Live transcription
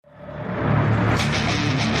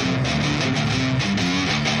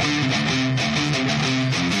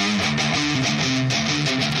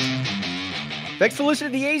Thanks for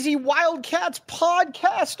listening to the AZ Wildcats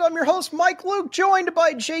Podcast. I'm your host, Mike Luke, joined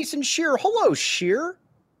by Jason Shear. Hello, Shear.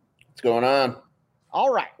 What's going on?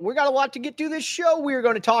 All right, we got a lot to get through this show. We are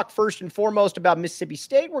going to talk first and foremost about Mississippi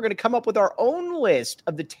State. We're going to come up with our own list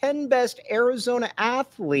of the 10 best Arizona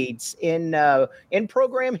athletes in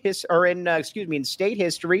state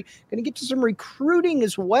history. Going to get to some recruiting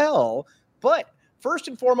as well. But first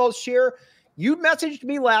and foremost, Shear, you messaged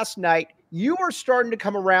me last night. You are starting to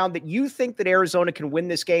come around that you think that Arizona can win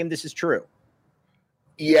this game. This is true.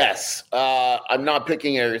 Yes. I'm not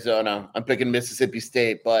picking Arizona. I'm picking Mississippi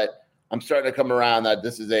State, but I'm starting to come around that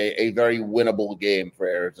this is a very winnable game for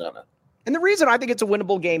Arizona. And the reason I think it's a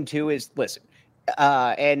winnable game, too, is, listen,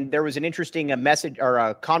 and there was an interesting message or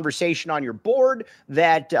a conversation on your board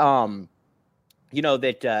that,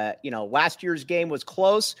 last year's game was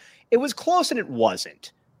close. It was close and it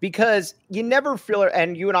wasn't. Because you never feel,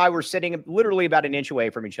 and you and I were sitting literally about an inch away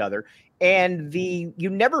from each other, and you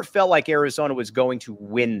never felt like Arizona was going to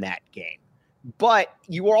win that game. But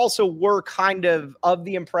you also were kind of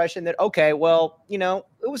the impression that, okay, well, it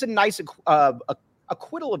was a nice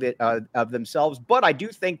acquittal of themselves. But I do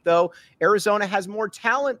think, though, Arizona has more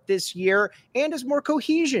talent this year and has more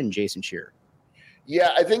cohesion, Jason Shear.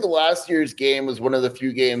 Yeah, I think last year's game was one of the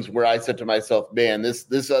few games where I said to myself, man,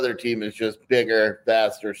 this other team is just bigger,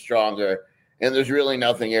 faster, stronger, and there's really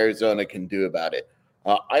nothing Arizona can do about it.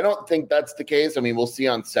 I don't think that's the case. I mean, we'll see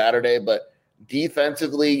on Saturday, but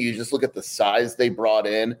defensively, you just look at the size they brought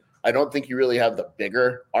in. I don't think you really have the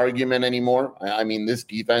bigger argument anymore. I mean, this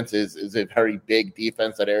defense is a very big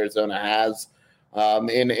defense that Arizona has.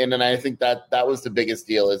 And I think that was the biggest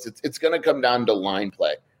deal is it's going to come down to line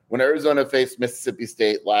play. When Arizona faced Mississippi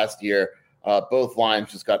State last year, both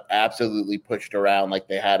lines just got absolutely pushed around like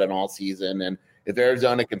they had in all season. And if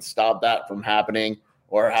Arizona can stop that from happening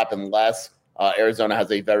or happen less, Arizona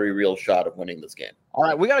has a very real shot of winning this game. All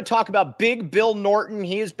right, we got to talk about Big Bill Norton.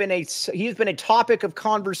 He has been a topic of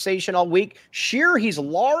conversation all week. Shear, he's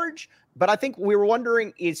large, but I think we were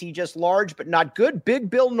wondering, is he just large but not good? Big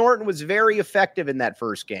Bill Norton was very effective in that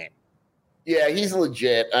first game. Yeah, he's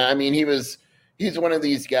legit. I mean, he's one of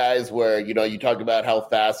these guys where, you talk about how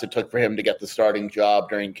fast it took for him to get the starting job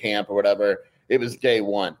during camp or whatever. It was day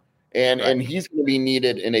one. And he's going to be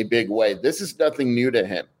needed in a big way. This is nothing new to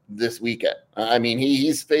him this weekend. I mean,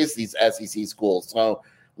 he's faced these SEC schools. So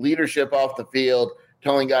leadership off the field,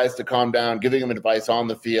 telling guys to calm down, giving them advice on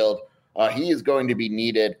the field, he is going to be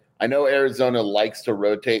needed. I know Arizona likes to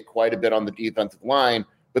rotate quite a bit on the defensive line,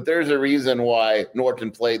 but there's a reason why Norton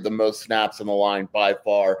played the most snaps in the line by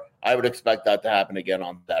far. I would expect that to happen again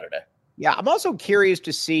on Saturday. Yeah, I'm also curious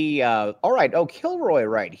to see. Kilroy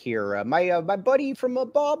right here. My buddy from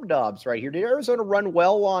Bob Dobbs right here. Did Arizona run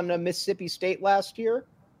well on Mississippi State last year?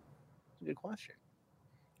 That's a good question.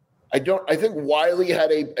 I think Wiley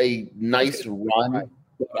had a nice run.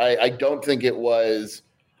 But I don't think it was.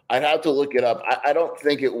 I'd have to look it up. I don't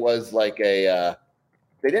think it was like a.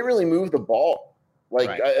 They didn't really move the ball.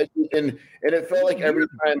 And it felt like every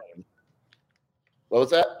time. What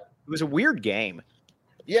was that? It was a weird game.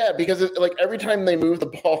 Yeah, because every time they moved the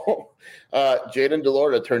ball, Jaden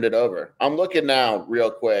DeLorda turned it over. I'm looking now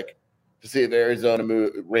real quick to see if Arizona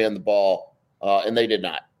ran the ball, and they did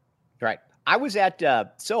not. Right. I was at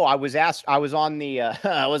I was on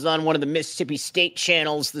one of the Mississippi State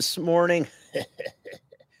channels this morning,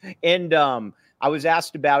 and I was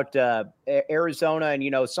asked about Arizona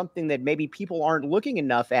and, something that maybe people aren't looking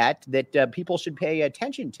enough at that people should pay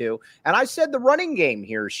attention to. And I said the running game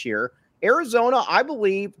here, Shear. Arizona, I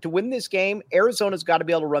believe, to win this game, Arizona's got to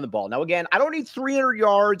be able to run the ball. Now, again, I don't need 300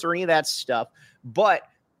 yards or any of that stuff, but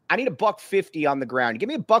I need $150 on the ground. Give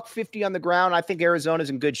me $150 on the ground. I think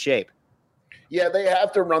Arizona's in good shape. Yeah, they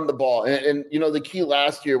have to run the ball. And the key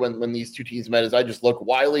last year when these two teams met is I just look,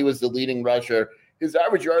 Wiley was the leading rusher. His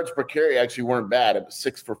average yards per carry actually weren't bad. It was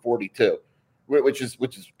 6 for 42, which is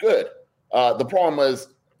good. The problem was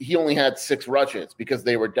he only had 6 rushes because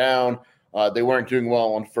they were down. They weren't doing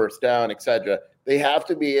well on first down, etc. They have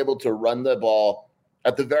to be able to run the ball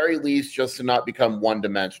at the very least just to not become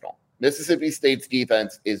one-dimensional. Mississippi State's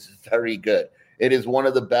defense is very good. It is one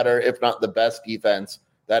of the better, if not the best defense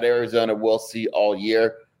that Arizona will see all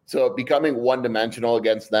year. So becoming one-dimensional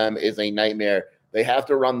against them is a nightmare. They have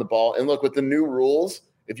to run the ball. And look, with the new rules,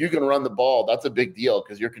 if you can run the ball, that's a big deal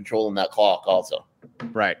because you're controlling that clock also.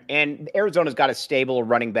 Right. And Arizona's got a stable of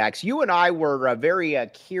running backs. You and I were very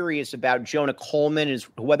curious about Jonah Coleman,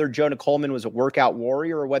 whether Jonah Coleman was a workout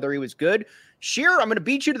warrior or whether he was good. Shear, I'm going to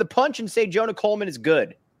beat you to the punch and say Jonah Coleman is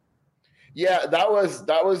good. Yeah, that was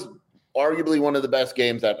arguably one of the best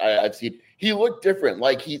games that I've seen. He looked different.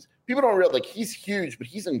 People don't realize, he's huge, but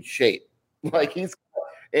he's in shape. Like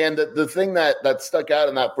and the thing that stuck out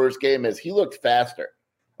in that first game is he looked faster.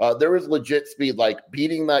 There was legit speed, like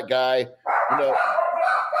beating that guy. You know,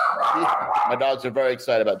 my dogs are very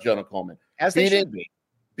excited about Jonah Coleman. As they should be.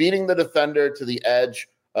 Beating the defender to the edge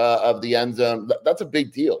of the end zone. That's a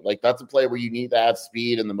big deal. Like that's a play where you need to have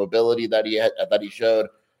speed and the mobility that he showed.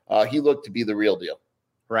 He looked to be the real deal.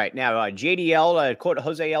 Right. Now, JDL, quote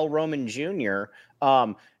Jose L. Roman Jr.,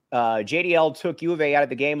 JDL took U of A out of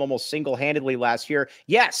the game almost single-handedly last year.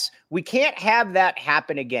 Yes, we can't have that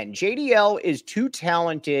happen again. JDL is too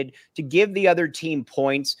talented to give the other team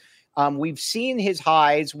points. We've seen his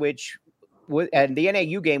highs, and the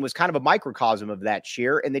NAU game was kind of a microcosm of that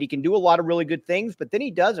year, and that he can do a lot of really good things, but then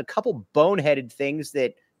he does a couple boneheaded things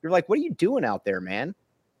that you're like, what are you doing out there, man?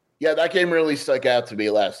 Yeah, that game really stuck out to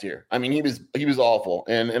me last year. I mean, he was awful,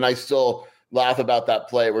 and I still laugh about that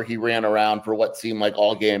play where he ran around for what seemed like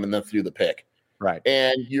all game and then threw the pick. Right.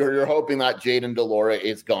 And you're hoping that Jaden DeLora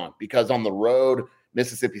is gone, because on the road,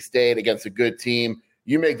 Mississippi State against a good team,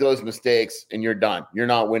 you make those mistakes and you're done. You're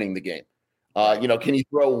not winning the game. Can you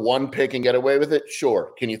throw one pick and get away with it?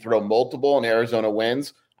 Sure. Can you throw multiple and Arizona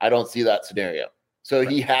wins? I don't see that scenario. So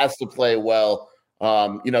he has to play well.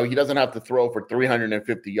 He doesn't have to throw for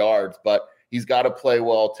 350 yards, but he's got to play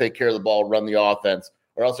well, take care of the ball, run the offense,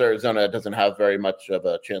 or else Arizona doesn't have very much of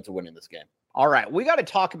a chance of winning this game. All right. We got to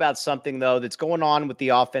talk about something, though, that's going on with the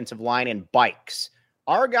offensive line and bikes.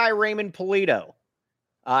 Our guy, Raymond Polito,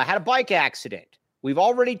 had a bike accident. We've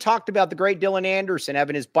already talked about the great Dylan Anderson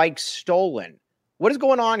having his bike stolen. What is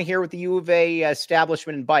going on here with the U of A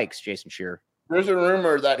establishment and bikes, Jason Shearer? There's a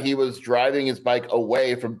rumor that he was driving his bike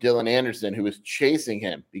away from Dylan Anderson, who was chasing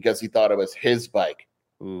him because he thought it was his bike.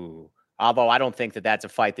 Ooh. Although I don't think that's a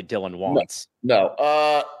fight that Dylan wants. No.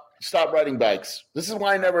 Stop riding bikes. This is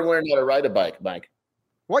why I never learned how to ride a bike, Mike.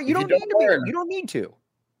 Well, you don't need to.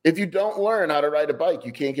 If you don't learn how to ride a bike,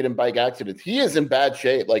 you can't get in bike accidents. He is in bad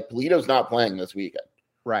shape. Like, Polito's not playing this weekend.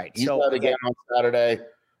 Right. He's got a game on Saturday.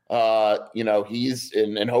 He's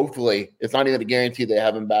and hopefully it's not even a guarantee they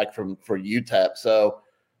have him back for UTEP. So,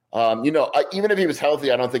 even if he was healthy,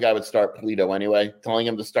 I don't think I would start Polito anyway. Telling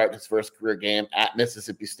him to start his first career game at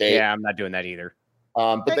Mississippi State. Yeah, I'm not doing that either.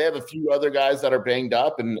 But they have a few other guys that are banged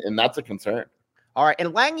up, and that's a concern. All right,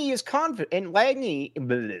 and Lange is confident. And Lange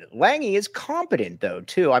is competent though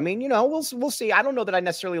too. I mean, we'll see. I don't know that I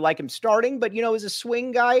necessarily like him starting, but as a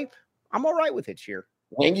swing guy, I'm all right with it here.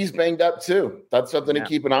 Lange's banged up too. That's something to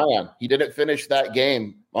keep an eye on. He didn't finish that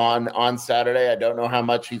game on Saturday. I don't know how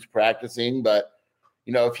much he's practicing, but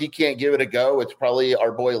if he can't give it a go, it's probably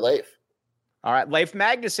our boy Leif. All right, Leif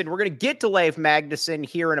Magnuson. We're going to get to Leif Magnuson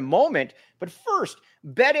here in a moment, but first,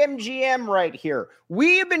 BetMGM right here.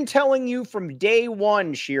 We have been telling you from day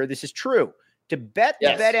one, Sheer, this is true, to bet the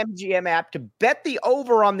BetMGM app, to bet the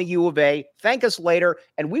over on the U of A. Thank us later.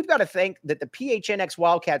 And we've got to thank that the PHNX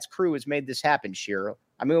Wildcats crew has made this happen, Sheer.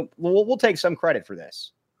 I mean, we'll take some credit for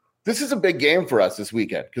this. This is a big game for us this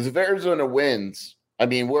weekend, because if Arizona wins, I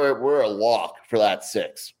mean, we're a lock for that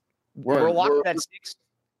 6. We're a lock for that 6.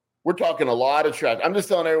 We're talking a lot of trash. I'm just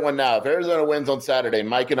telling everyone now, if Arizona wins on Saturday,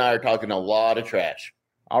 Mike and I are talking a lot of trash.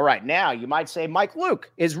 All right. Now, you might say Mike Luke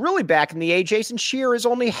is really back in the A. Jason Shearer is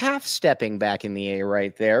only half stepping back in the A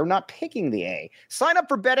right there, not picking the A. Sign up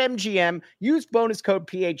for BetMGM. Use bonus code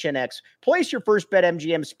PHNX. Place your first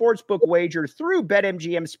BetMGM Sportsbook wager through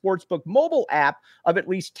BetMGM Sportsbook mobile app of at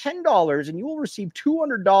least $10, and you will receive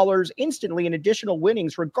 $200 instantly in additional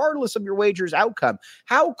winnings, regardless of your wager's outcome.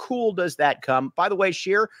 How cool does that come? By the way,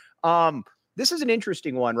 Shearer, this is an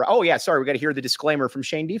interesting one. Oh, yeah. Sorry. We got to hear the disclaimer from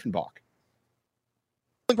Shane Diefenbach.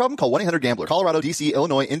 Problem? Call 1-800-GAMBLER. Colorado, D.C.,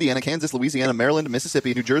 Illinois, Indiana, Kansas, Louisiana, Maryland,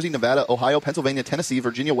 Mississippi, New Jersey, Nevada, Ohio, Pennsylvania, Tennessee,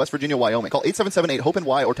 Virginia, West Virginia, Wyoming. Call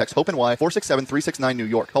 877-8-HOPE-NY or text HOPE-NY 467-369 New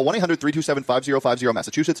York. Call 1-800-327-5050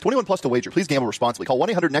 Massachusetts. 21 plus to wager. Please gamble responsibly. Call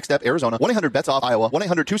 1-800-NEXT-STEP Arizona. 1-800-BETS-OFF Iowa.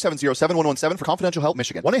 1-800-270-7117 for confidential help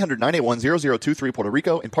Michigan. 1-800-981-0023 Puerto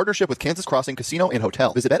Rico in partnership with Kansas Crossing Casino and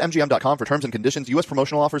Hotel. Visit BetMGM.com for terms and conditions. U.S.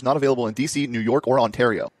 promotional offers not available in D.C., New York, or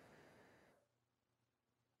Ontario.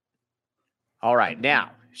 All right.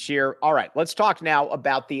 Now, Sheer. All right, let's talk now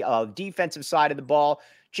about the defensive side of the ball.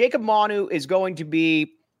 Jacob Manu is going to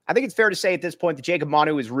be, I think it's fair to say at this point that Jacob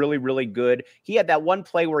Manu is really, really good. He had that one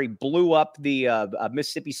play where he blew up the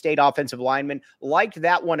Mississippi State offensive lineman. Liked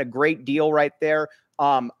that one a great deal right there.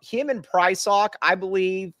 Him and Prysock, I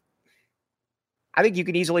think you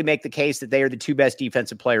can easily make the case that they are the two best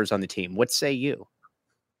defensive players on the team. What say you?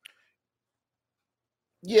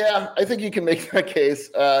 Yeah, I think you can make that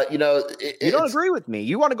case. You don't agree with me.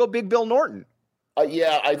 You want to go big Bill Norton.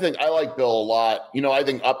 Yeah, I think I like Bill a lot. I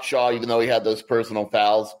think Upshaw, even though he had those personal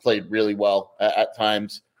fouls, played really well at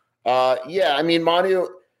times. Yeah, I mean, Manu,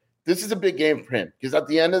 this is a big game for him because at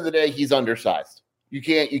the end of the day, he's undersized. You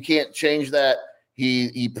can't change that.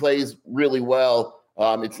 He plays really well.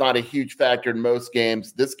 It's not a huge factor in most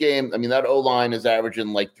games. This game, I mean, that O-line is averaging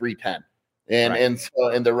like 310.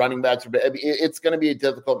 And the running backs are, it's going to be a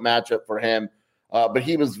difficult matchup for him. But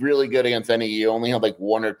he was really good against NAU. Only had like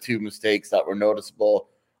one or two mistakes that were noticeable.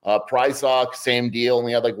 Prysock, same deal.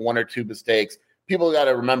 Only had like one or two mistakes. People got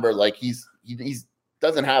to remember, like he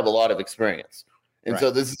doesn't have a lot of experience. And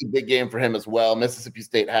so this is a big game for him as well. Mississippi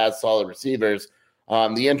State has solid receivers.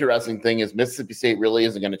 The interesting thing is Mississippi State really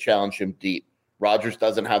isn't going to challenge him deep. Rogers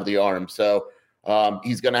doesn't have the arm. So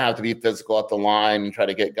he's going to have to be physical at the line and try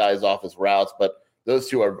to get guys off his routes. But those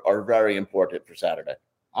two are very important for Saturday.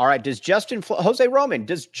 All right. Jose Roman,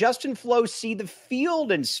 does Justin Flo see the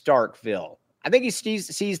field in Starkville? I think he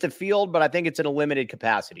sees the field, but I think it's in a limited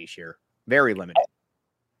capacity, Sheer. Very limited.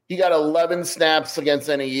 He got 11 snaps against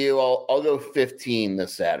NAU. I'll go 15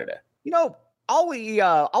 this Saturday. You know, Ali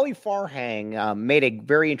Farhang made a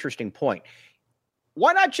very interesting point.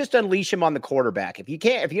 Why not just unleash him on the quarterback? If you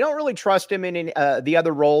don't really trust him in the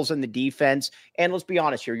other roles in the defense, and let's be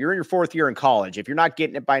honest here, you're in your fourth year in college. If you're not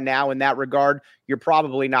getting it by now in that regard, you're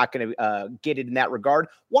probably not going to get it in that regard.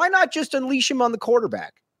 Why not just unleash him on the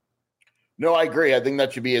quarterback? No, I agree. I think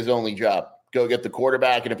that should be his only job. Go get the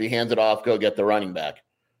quarterback, and if he hands it off, go get the running back.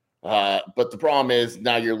 But the problem is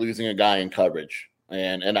now you're losing a guy in coverage.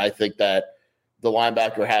 And I think that the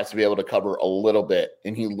linebacker has to be able to cover a little bit,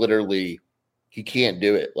 and he can't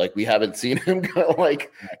do it. Like, we haven't seen him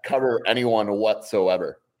cover anyone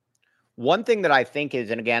whatsoever. One thing that I think is,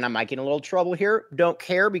 and again, I might get in a little trouble here, don't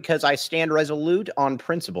care because I stand resolute on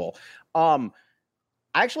principle. I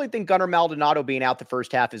actually think Gunnar Maldonado being out the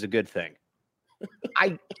first half is a good thing.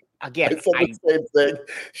 I said the same thing.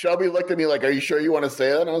 Shelby looked at me like, "Are you sure you want to say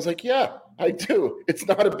that?" And I was like, "Yeah, I do. It's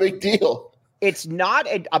not a big deal." It's not.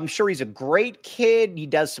 I'm sure he's a great kid. He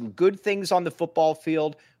does some good things on the football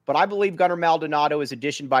field, but I believe Gunnar Maldonado is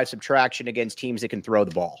addition by subtraction against teams that can throw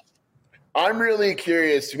the ball. I'm really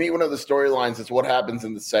curious. To me, one of the storylines is what happens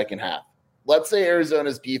in the second half. Let's say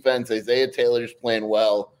Arizona's defense, Isaiah Taylor's playing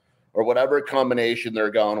well, or whatever combination they're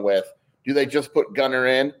going with. Do they just put Gunnar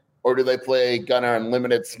in? Or do they play Gunnar on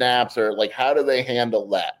limited snaps? Or how do they handle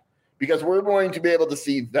that? Because we're going to be able to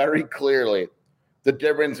see very clearly the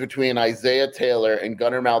difference between Isaiah Taylor and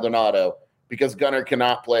Gunnar Maldonado because Gunnar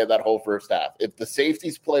cannot play that whole first half. If the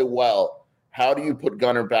safeties play well, how do you put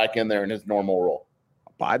Gunnar back in there in his normal role?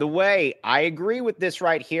 By the way, I agree with this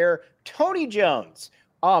right here. Tony Jones.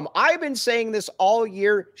 I've been saying this all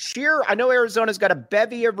year. Sheer, I know Arizona's got a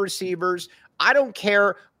bevy of receivers. I don't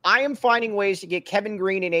care. I am finding ways to get Kevin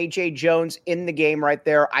Green and A.J. Jones in the game right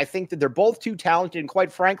there. I think that they're both too talented, and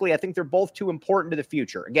quite frankly, I think they're both too important to the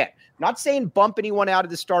future. Again, not saying bump anyone out of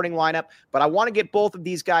the starting lineup, but I want to get both of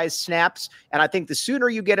these guys snaps, and I think the sooner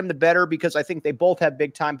you get them, the better, because I think they both have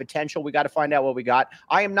big-time potential. We got to find out what we got.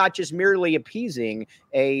 I am not just merely appeasing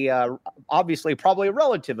obviously probably a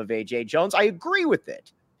relative of A.J. Jones. I agree with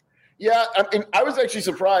it. Yeah, I mean, I was actually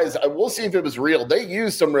surprised. We'll see if it was real. They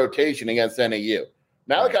used some rotation against NAU.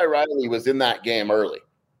 Malachi Riley was in that game early,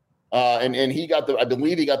 and I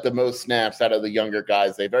believe he got the most snaps out of the younger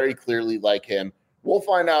guys. They very clearly like him. We'll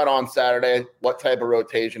find out on Saturday what type of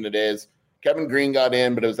rotation it is. Kevin Green got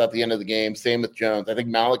in, but it was at the end of the game. Same with Jones. I think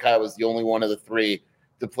Malachi was the only one of the three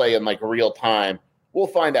to play in real time. We'll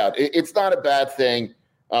find out. It's not a bad thing,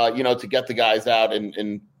 to get the guys out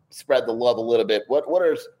and spread the love a little bit.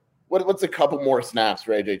 What's a couple more snaps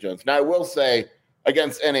for A.J. Jones? Now, I will say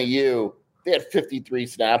against NAU, they had 53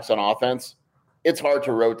 snaps on offense. It's hard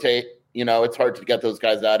to rotate. It's hard to get those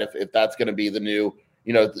guys out if that's going to be the new,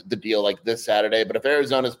 the deal like this Saturday. But if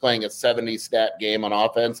Arizona's playing a 70-stat game on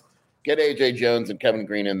offense, get A.J. Jones and Kevin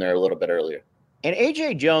Green in there a little bit earlier. And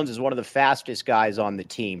A.J. Jones is one of the fastest guys on the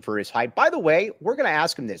team for his height. By the way, we're going to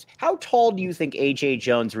ask him this. How tall do you think A.J.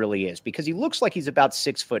 Jones really is? Because he looks like he's about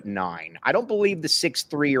 6'9". I don't believe the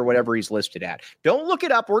 6'3" or whatever he's listed at. Don't look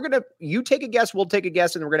it up. You take a guess, we'll take a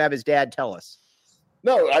guess, and we're going to have his dad tell us.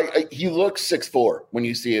 No, he looks 6'4" when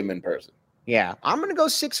you see him in person. Yeah, I'm going to go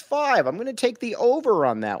 6'5". I'm going to take the over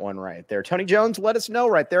on that one right there. Tony Jones, let us know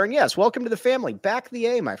right there. And yes, welcome to the family. Back the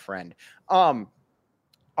A, my friend. All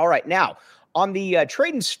right, now, on the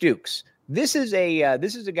Traden Stukes, this is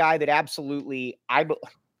a guy that absolutely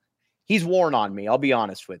he's worn on me. I'll be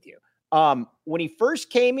honest with you. When he first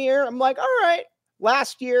came here, I'm like, all right.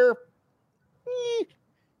 Last year,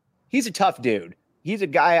 he's a tough dude. He's a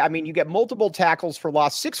guy. I mean, you get multiple tackles for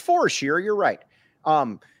loss. 6'4", Shearer. You're right.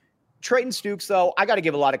 Trayton Stukes, though, I got to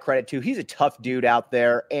give a lot of credit to. He's a tough dude out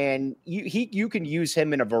there, and you can use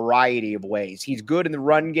him in a variety of ways. He's good in the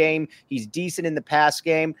run game. He's decent in the pass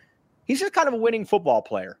game. He's just kind of a winning football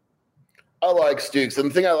player. I like Stukes, and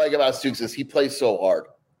the thing I like about Stukes is he plays so hard,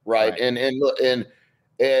 right? And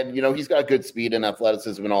he's got good speed and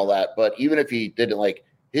athleticism and all that. But even if he didn't, like,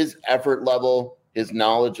 his effort level, his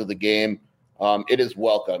knowledge of the game, it is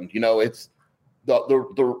welcomed. It's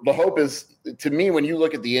the hope is, to me, when you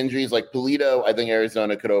look at the injuries, like Polito, I think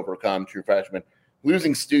Arizona could overcome, true freshman.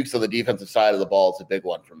 Losing Stukes on the defensive side of the ball is a big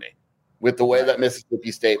one for me. With the way that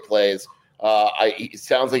Mississippi State plays, it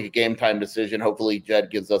sounds like a game time decision. Hopefully Jed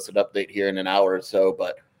gives us an update here in an hour or so.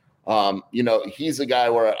 But, he's a guy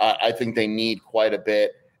where I think they need quite a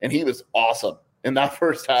bit. And he was awesome in that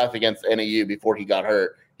first half against NAU before he got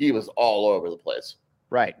hurt. He was all over the place.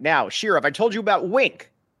 Right. Now, Sheer, have I told you about Wink?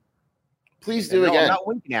 Please do again. I'm not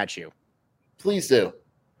winking at you. Please do.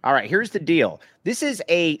 All right, here's the deal. This is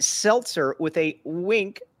a seltzer with a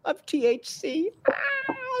wink of THC.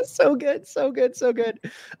 So good, so good, so good.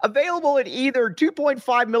 Available in either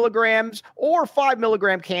 2.5 milligrams or 5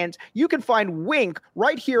 milligram cans. You can find Wink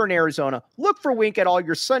right here in Arizona. Look for Wink at all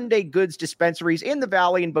your Sunday goods dispensaries in the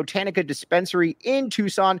Valley and Botanica Dispensary in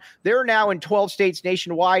Tucson. They're now in 12 states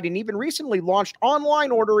nationwide and even recently launched online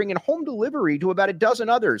ordering and home delivery to about a dozen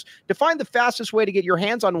others. To find the fastest way to get your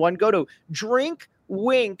hands on one, go to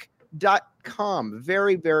drinkwink.com.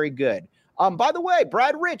 Very, very good. By the way,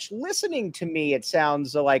 Brad Rich, listening to me, it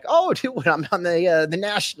sounds like, dude, when I'm on the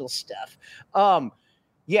national stuff.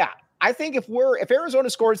 Yeah, I think if Arizona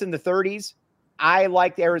scores in the 30s, I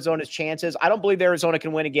like Arizona's chances. I don't believe Arizona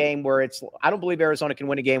can win a game where it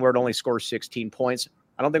only scores 16 points.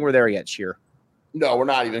 I don't think we're there yet, Sheer. No, we're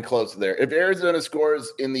not even close to there. If Arizona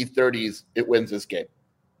scores in the 30s, it wins this game.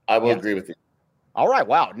 I will agree with you. All right.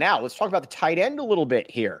 Wow. Now let's talk about the tight end a little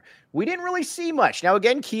bit here. We didn't really see much. Now,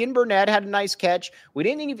 again, Kean Burnett had a nice catch. We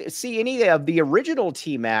didn't even see any of the original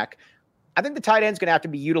T-Mac. I think the tight end's going to have to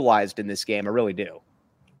be utilized in this game. I really do.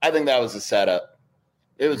 I think that was a setup.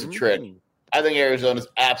 It was a trick. I think Arizona's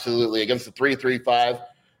absolutely, against the 3-3-5,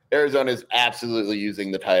 Arizona is absolutely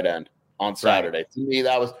using the tight end on Saturday. Right. To me,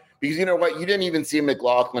 that was – because you know what? You didn't even see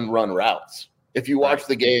McLaughlin run routes. If you watch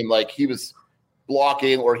the game, like he was –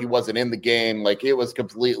 blocking or he wasn't in the game. Like it was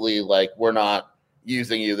completely like, we're not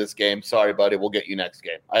using you this game. Sorry, buddy. We'll get you next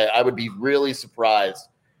game. I would be really surprised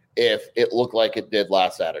if it looked like it did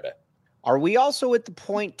last Saturday. Are we also at the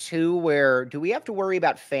point too, where do we have to worry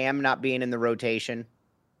about Pham not being in the rotation?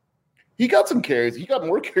 He got some carries. He got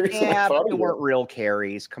more carries than I thought. But they weren't real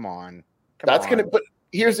carries. Come on. But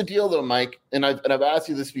here's the deal though, Mike. And I've asked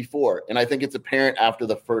you this before, and I think it's apparent after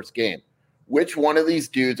the first game. Which one of these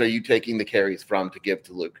dudes are you taking the carries from to give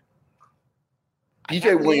to Luke?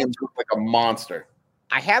 DJ Williams looks like a monster.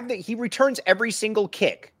 He returns every single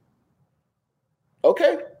kick.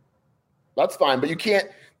 Okay. That's fine. But you can't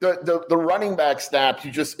the running back stats,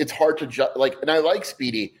 it's hard to and I like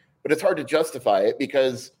Speedy, but it's hard to justify it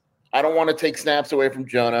because I don't want to take snaps away from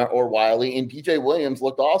Jonah or Wiley, and DJ Williams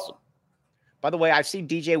looked awesome. By the way, I've seen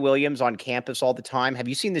DJ Williams on campus all the time. Have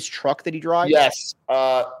you seen this truck that he drives? Yes.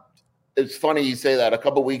 It's funny you say that. A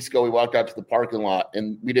couple of weeks ago, we walked out to the parking lot,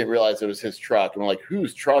 and we didn't realize it was his truck. And we're like,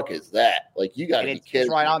 whose truck is that? Like, you got to be kidding.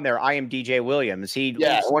 It's right on there. I am DJ Williams.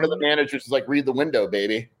 One of the managers is like, read the window,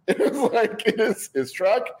 baby. It was like, it is his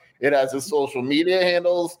truck. It has his social media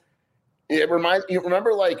handles. It reminds you,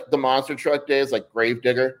 remember like the monster truck days, like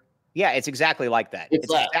Gravedigger? Yeah, it's exactly like that.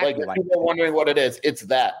 It's that. Exactly like people are wondering what it is. It's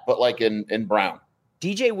that, but like in brown.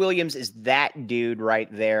 DJ Williams is that dude right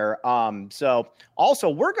there. So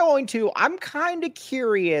also I'm kind of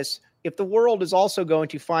curious if the world is also going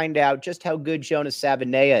to find out just how good Jonas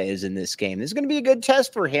Savaiinaea is in this game. This is going to be a good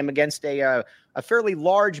test for him against a fairly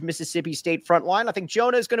large Mississippi State front line. I think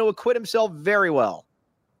Jonah is going to acquit himself very well.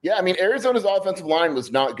 Yeah, I mean, Arizona's offensive line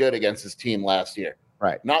was not good against his team last year.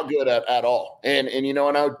 Right. Not good at all. And I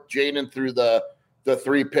know Jaden threw the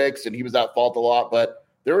 3 picks and he was at fault a lot, but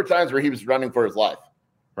there were times where he was running for his life.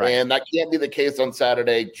 Right. And that can't be the case on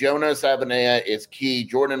Saturday. Jonas Savaiinaea is key.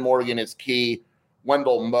 Jordan Morgan is key.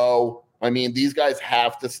 Wendell Moe. I mean, these guys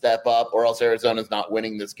have to step up or else Arizona's not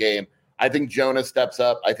winning this game. I think Jonas steps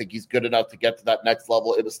up. I think he's good enough to get to that next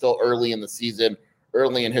level. It was still early in the season,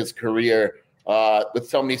 early in his career. With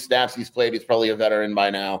so many snaps he's played, he's probably a veteran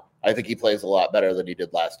by now. I think he plays a lot better than he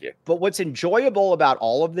did last year. But what's enjoyable about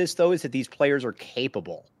all of this, though, is that these players are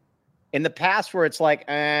capable. In the past where it's like,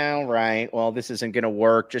 right, well, this isn't going to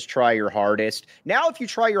work. Just try your hardest. Now, if you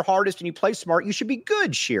try your hardest and you play smart, you should be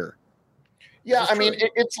good, Sheer. Yeah, I mean,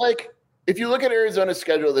 it's like if you look at Arizona's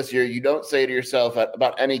schedule this year, you don't say to yourself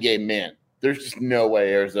about any game, man, there's just no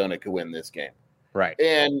way Arizona could win this game. Right.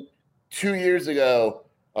 And 2 years ago,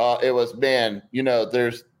 it was, man,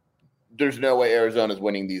 there's no way Arizona's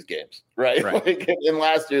winning these games, right? And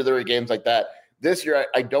last year there were games like that. This year,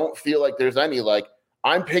 I don't feel like there's any. Like,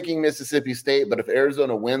 I'm picking Mississippi State, but if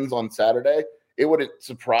Arizona wins on Saturday, it wouldn't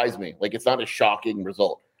surprise me. Like, it's not a shocking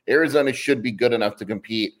result. Arizona should be good enough to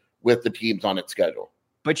compete with the teams on its schedule.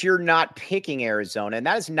 But you're not picking Arizona, and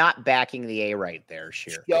that is not backing the A right there,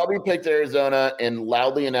 Sheer. Shelby picked Arizona and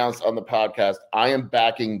loudly announced on the podcast, I am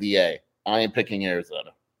backing the A. I am picking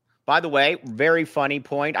Arizona. By the way, very funny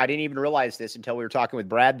point. I didn't even realize this until we were talking with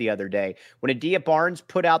Brad the other day. When Adia Barnes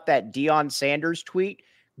put out that Deion Sanders tweet,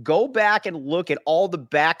 go back and look at all the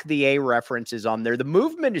back the A references on there. The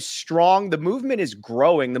movement is strong. The movement is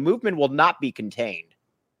growing. The movement will not be contained.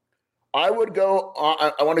 I want to go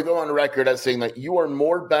on record as saying that you are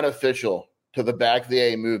more beneficial to the back the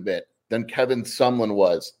A movement than Kevin Sumlin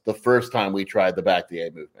was the first time we tried the back the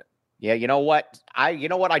A movement. Yeah, you know what? I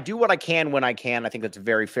do what I can when I can. I think that's a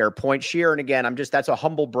very fair point, Sheer. And again, that's a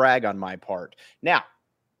humble brag on my part. Now,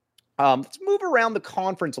 let's move around the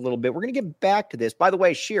conference a little bit. We're going to get back to this. By the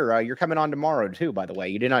way, Sheer, you're coming on tomorrow too, by the way.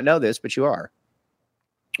 You did not know this, but you are.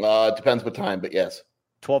 It depends what time, but yes.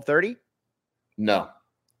 12:30? No.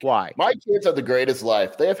 Why? My kids have the greatest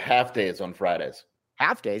life. They have half days on Fridays.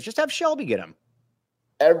 Half days? Just have Shelby get them.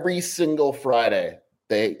 Every single Friday,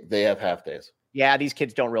 they have half days. Yeah, these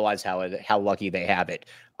kids don't realize how lucky they have it.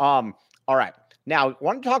 All right. Now, I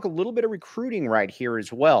want to talk a little bit of recruiting right here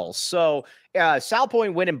as well. So, South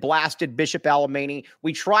Point went and blasted Bishop Alemany.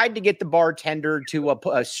 We tried to get the bartender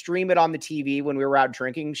to stream it on the TV when we were out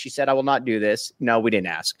drinking. She said, I will not do this. No, we didn't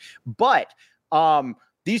ask. But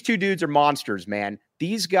these two dudes are monsters, man.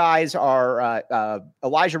 These guys are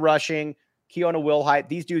Elijah Rushing, Keona Wilhite.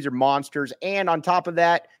 These dudes are monsters. And on top of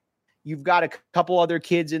that, you've got a couple other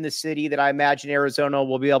kids in the city that I imagine Arizona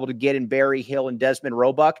will be able to get in Barry Hill and Desmond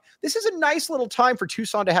Roebuck. This is a nice little time for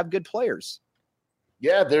Tucson to have good players.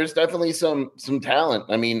 Yeah, there's definitely some talent.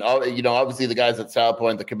 I mean, obviously the guys at South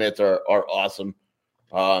Point, the commits are awesome.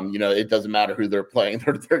 It doesn't matter who they're playing.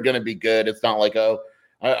 They're going to be good. It's not like,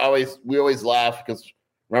 we always laugh because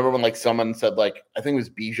remember when like someone said like, I think it was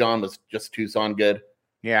Bijan was just Tucson good.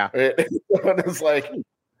 Yeah. It's like,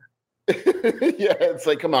 yeah, it's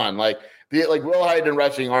like, come on, like Wilhite and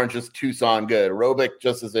Rushing aren't just Tucson good. Roebuck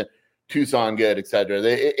just isn't Tucson good, etc.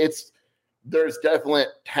 There's definite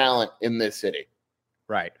talent in this city.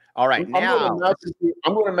 Right. All right. I'm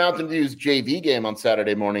going to Mountain View's JV game on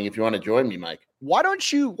Saturday morning. If you want to join me, Mike. Why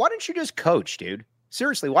don't you just coach, dude?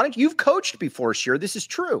 Seriously, you've coached before? Sure, this is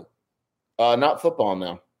true. Not football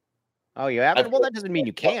now. Oh, yeah. Well, that doesn't mean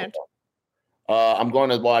you can't. I'm going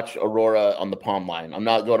to watch Aurora on the Palm Line. I'm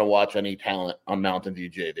not going to watch any talent on Mountain View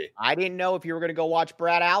JV. I didn't know if you were going to go watch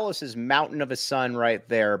Brad Alice's Mountain of a Sun right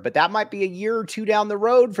there, but that might be a year or two down the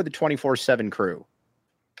road for the 24/7 crew.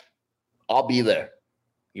 I'll be there.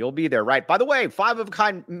 You'll be there, right? By the way, 5 of a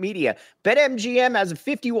Kind Media, BetMGM has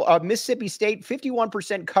a Mississippi State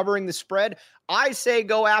 51% covering the spread. I say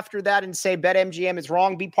go after that and say BetMGM is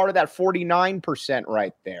wrong. Be part of that 49%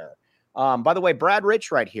 right there. By the way, Brad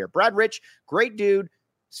Rich right here. Brad Rich, great dude.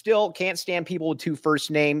 Still can't stand people with 2 first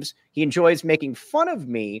names. He enjoys making fun of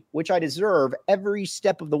me, which I deserve every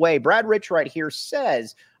step of the way. Brad Rich right here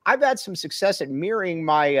says, I've had some success at mirroring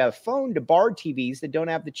my phone to bar TVs that don't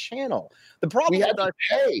have the channel. The problem we had to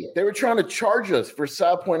pay. They were trying to charge us for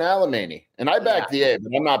South Point Alemany. And I backed the A,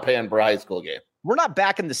 but I'm not paying for a high school game. We're not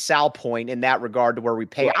back in the Sal Point in that regard to where we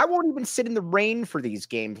pay. Right. I won't even sit in the rain for these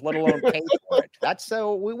games, let alone pay for it. That's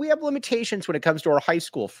so we have limitations when it comes to our high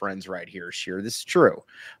school friends right here. Sheer, this is true.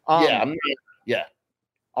 Yeah.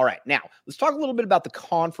 All right. Now let's talk a little bit about the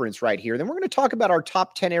conference right here. Then we're going to talk about our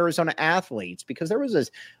top 10 Arizona athletes because there was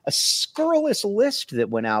a scurrilous list that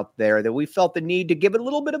went out there that we felt the need to give it a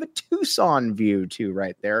little bit of a Tucson view to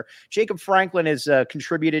right there. Jacob Franklin has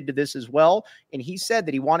contributed to this as well. And he said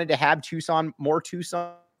that he wanted to have more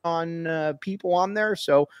Tucson people on there.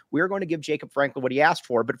 So we're going to give Jacob Franklin what he asked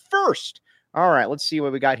for. But first, all right, let's see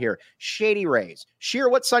what we got here. Shady Rays. Sheer,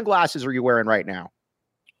 what sunglasses are you wearing right now?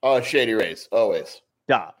 Shady Rays, always.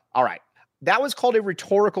 Duh. All right. That was called a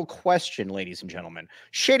rhetorical question, ladies and gentlemen.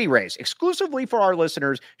 Shady Rays, exclusively for our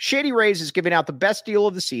listeners, Shady Rays is giving out the best deal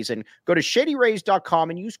of the season. Go to shadyrays.com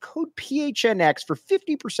and use code PHNX for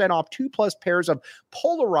 50% off 2+ pairs of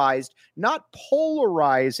polarized, not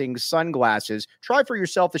polarizing sunglasses. Try for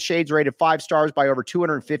yourself. The shades rated 5 stars by over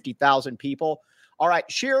 250,000 people. All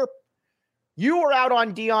right, Sheer, you were out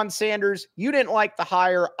on Deion Sanders. You didn't like the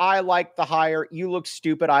hire. I like the hire. You look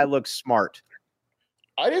stupid. I look smart.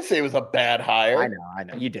 I didn't say it was a bad hire. I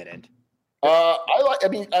know. You didn't. We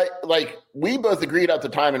both agreed at the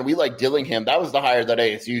time, and we like Dillingham. That was the hire that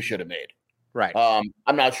ASU should have made. Right.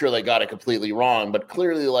 I'm not sure they got it completely wrong, but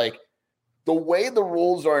clearly, like the way the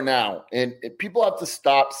rules are now, and people have to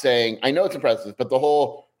stop saying, I know it's impressive, but the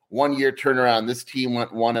whole 1 year turnaround, this team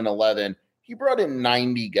went 1-11. He brought in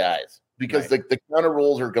 90 guys because the counter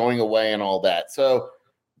rules are going away and all that. So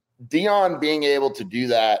Dion being able to do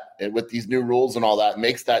that with these new rules and all that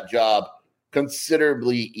makes that job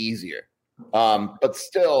considerably easier. But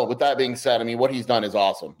still, with that being said, I mean, what he's done is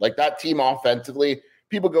awesome. Like that team offensively,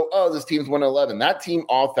 people go, oh, this team's 1-11. That team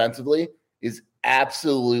offensively is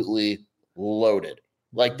absolutely loaded.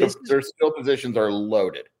 Like their skill positions are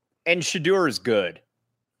loaded. And Shadur is good.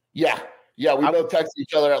 Yeah. Yeah. We both texted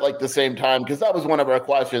each other at like the same time because that was one of our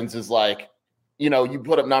questions is like, you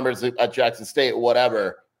put up numbers at Jackson State,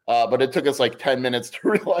 whatever. But it took us like 10 minutes to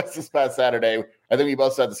realize this past Saturday. I think we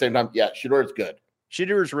both said at the same time, yeah, Shadur is good.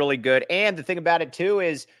 Shadur is really good. And the thing about it, too,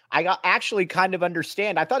 is I actually kind of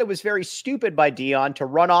understand. I thought it was very stupid by Dion to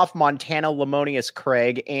run off Montana Lamonius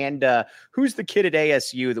Craig. And who's the kid at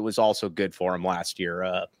ASU that was also good for him last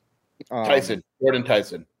year? Jordan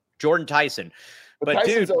Tyson. Jordan Tyson. But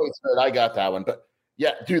Tyson's always good. I got that one. But,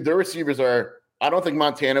 yeah, dude, their receivers I don't think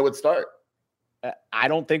Montana would start. I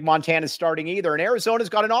don't think Montana's starting either. And Arizona's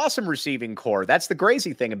got an awesome receiving core. That's the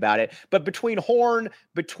crazy thing about it. But between Horn,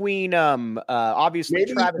 obviously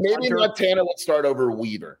Travis maybe Hunter, Montana would start over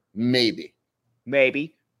Weaver. Maybe.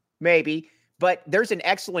 But there's an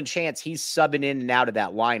excellent chance he's subbing in and out of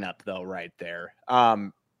that lineup, though, right there.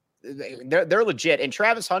 They're legit. And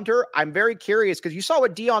Travis Hunter, I'm very curious because you saw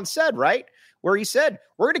what Dion said, right? Where he said,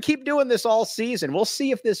 we're going to keep doing this all season. We'll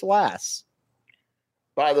see if this lasts.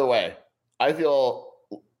 By the way, I feel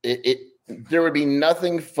there would be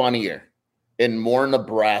nothing funnier and more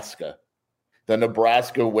Nebraska than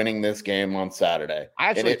Nebraska winning this game on Saturday. I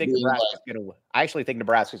actually think Nebraska's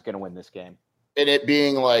going to win this game. And it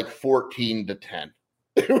being like 14-10.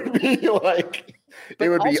 It would be like it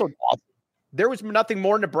would be awesome. There was nothing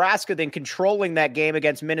more Nebraska than controlling that game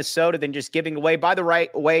against Minnesota than just giving away. By the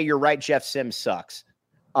way, you're right, Jeff Sims sucks.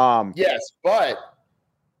 Yes, but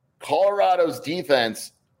Colorado's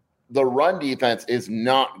defense, the run defense is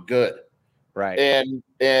not good. Right.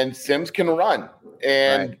 And Sims can run.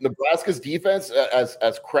 And Nebraska's defense,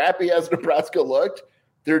 as crappy as Nebraska looked,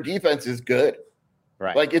 their defense is good.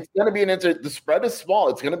 Right. Like it's going to be the spread is small.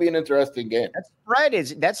 It's going to be an interesting game. That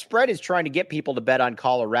spread is trying to get people to bet on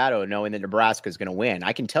Colorado knowing that Nebraska is going to win.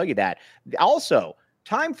 I can tell you that. Also,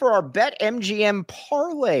 time for our Bet MGM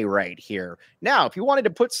parlay right here. Now, if you wanted to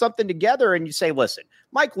put something together and you say, listen,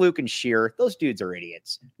 Mike, Luke, and Shear, those dudes are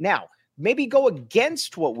idiots. Now, maybe go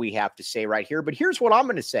against what we have to say right here, but here's what I'm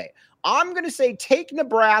going to say. I'm going to say take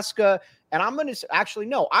Nebraska, and I'm going to actually,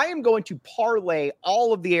 no, I am going to parlay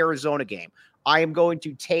all of the Arizona game. I am going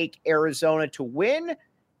to take Arizona to win.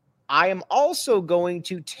 I am also going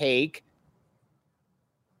to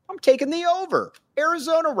I'm taking the over.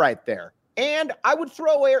 Arizona right there. And I would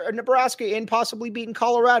throw Nebraska in, possibly beating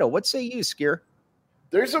Colorado. What say you, Skier?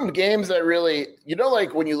 There's some games that really,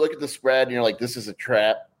 like when you look at the spread and you're like, this is a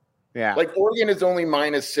trap. Yeah. Like Oregon is only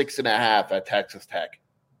 -6.5 at Texas Tech.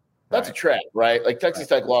 That's a trap, right? Like Texas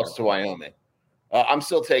Tech lost to Wyoming. I'm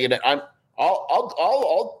still taking it.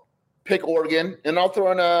 I'll pick Oregon and I'll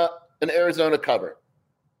throw in an Arizona cover.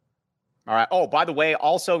 All right. Oh, by the way,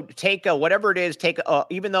 also take whatever it is.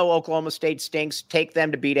 Even though Oklahoma State stinks, take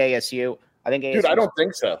them to beat ASU. I think ASU. Dude, I don't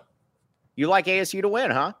think so. You like ASU to win,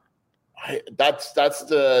 huh?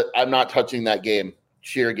 I'm not touching that game.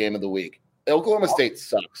 Sheer game of the week. Oklahoma State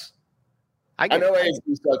sucks. I know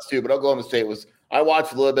ASU sucks too, but Oklahoma State I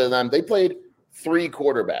watched a little bit of them. They played 3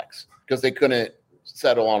 quarterbacks because they couldn't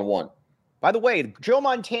settle on one. By the way, Joe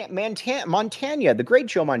Montana, the great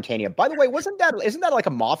Joe Montana. By the way, isn't that like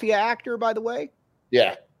a mafia actor, by the way?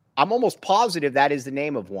 Yeah. I'm almost positive that is the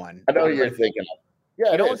name of one. I know what you're thinking of.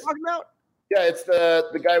 Yeah, you know what I'm talking about? Yeah, it's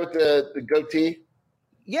the guy with the goatee.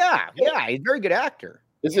 Yeah, he's a very good actor.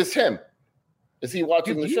 Is this him? Is he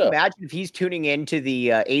watching the show? Can you imagine if he's tuning into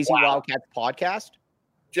the AZ Wildcats podcast?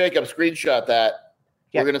 Jacob, screenshot that.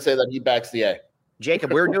 Yeah. We're going to say that he backs the A.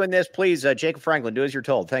 Jacob, we're doing this. Please, Jacob Franklin, do as you're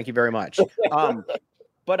told. Thank you very much.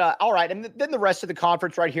 But all right. And then the rest of the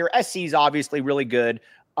conference right here, SC is obviously really good.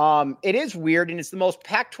 It is weird, and it's the most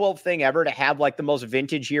Pac-12 thing ever to have like the most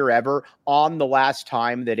vintage year ever on the last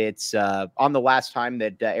time that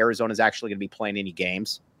Arizona is actually going to be playing any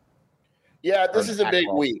games. Yeah, this is a big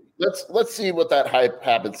week. Let's see what that hype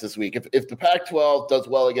happens this week. If the Pac-12 does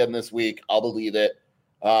well again this week, I'll believe it.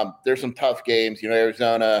 There's some tough games.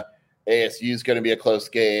 Arizona, ASU is going to be a close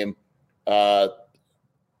game.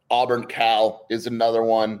 Auburn Cal is another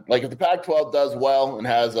one. Like if the Pac-12 does well and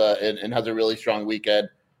has a really strong weekend,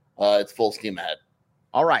 it's full steam ahead.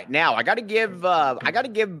 All right, now I got to give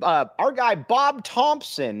our guy Bob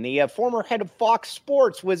Thompson, the former head of Fox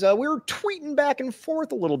Sports, we were tweeting back and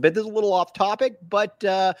forth a little bit. This is a little off topic, but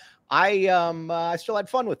I still had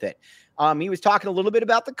fun with it. He was talking a little bit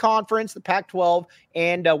about the conference, the Pac-12,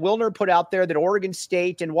 and Wilner put out there that Oregon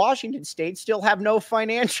State and Washington State still have no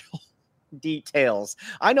financial details.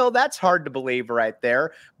 I know that's hard to believe right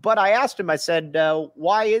there, but I asked him, I said,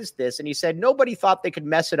 why is this? And he said, nobody thought they could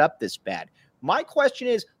mess it up this bad. My question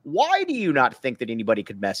is, why do you not think that anybody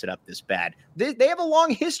could mess it up this bad? They have a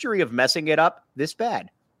long history of messing it up this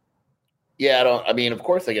bad. Yeah, of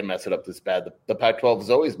course they can mess it up this bad. The Pac-12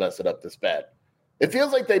 has always messed it up this bad. It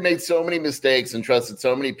feels like they made so many mistakes and trusted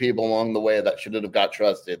so many people along the way that shouldn't have got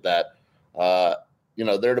trusted that,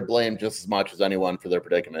 they're to blame just as much as anyone for their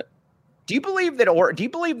predicament. Do you believe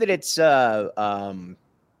that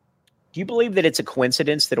it's a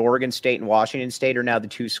coincidence that Oregon State and Washington State are now the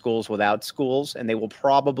two schools without schools, and they will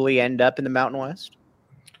probably end up in the Mountain West?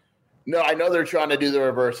 No, I know they're trying to do the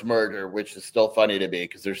reverse merger, which is still funny to me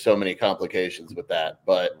because there's so many complications with that.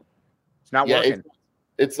 But it's not working.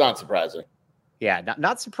 It's not surprising. Yeah,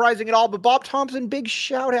 not surprising at all. But Bob Thompson, big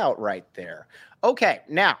shout out right there. Okay,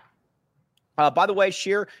 now. By the way,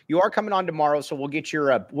 Sheer, you are coming on tomorrow, so we'll get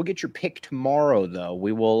your pick tomorrow. Though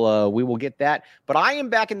we will get that. But I am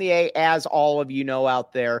back in the A, as all of you know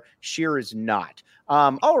out there. Sheer is not.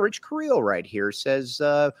 Rich Carrillo right here says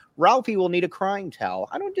Ralphie will need a crying towel.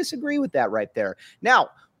 I don't disagree with that right there.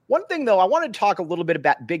 Now, one thing though, I want to talk a little bit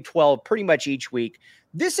about Big 12 pretty much each week.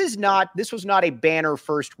 This was not a banner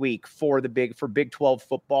first week for Big 12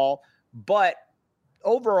 football, but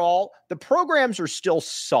overall the programs are still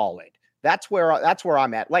solid. That's where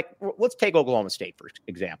I'm at. Like, let's take Oklahoma State, for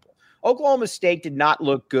example. Oklahoma State did not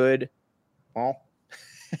look good. Well,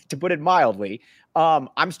 to put it mildly,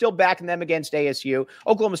 I'm still backing them against ASU.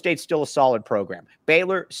 Oklahoma State's still a solid program.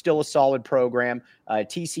 Baylor, still a solid program.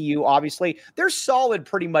 TCU, obviously. They're solid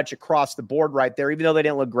pretty much across the board right there, even though they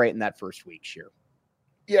didn't look great in that first week, sure.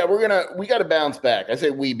 Yeah, we got to bounce back. I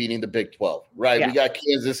say we beating the Big 12, right? Yeah. We got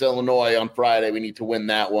Kansas, Illinois on Friday. We need to win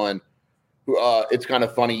that one. It's kind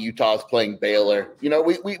of funny. Utah's playing Baylor.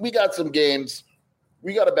 We got some games.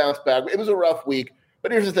 We got to bounce back. It was a rough week,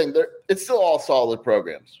 but here's the thing: it's still all solid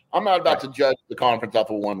programs. I'm not about to judge the conference off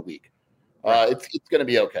of 1 week. It's going to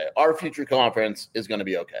be okay. Our future conference is going to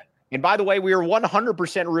be okay. And by the way, we are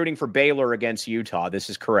 100% rooting for Baylor against Utah. This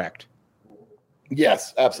is correct.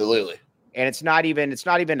 Yes, absolutely. And it's not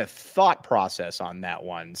even a thought process on that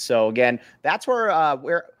one. So again, that's where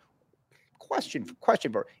Question,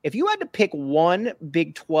 if you had to pick one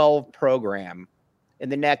Big 12 program in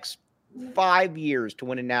the next 5 years to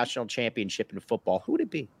win a national championship in football, who would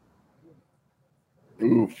it be?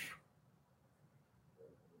 Oof.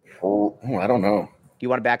 Oh, I don't know. Do you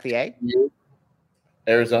want to back the A?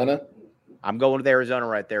 Arizona? I'm going with Arizona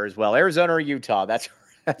right there as well. Arizona or Utah. That's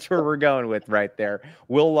where we're going with right there.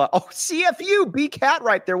 We'll CFU, BCAT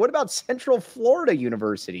right there. What about Central Florida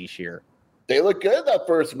University, Sheer? They look good that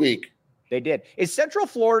first week. They did. Is Central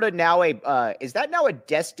Florida now a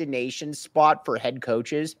destination spot for head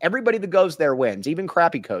coaches? Everybody that goes there wins, even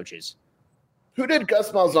crappy coaches. Who did Gus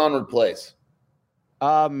Malzahn replace?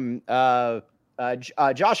 Josh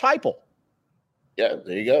Heupel. Yeah,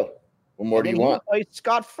 there you go. What more do you want?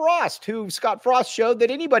 Scott Frost showed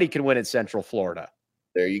that anybody can win at Central Florida.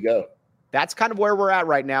 There you go. That's kind of where we're at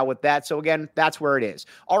right now with that. So again, that's where it is.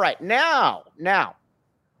 All right, now.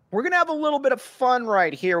 We're going to have a little bit of fun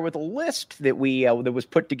right here with a list that that was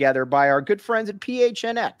put together by our good friends at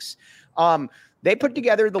PHNX. They put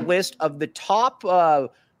together the list of the top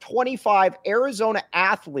 25 Arizona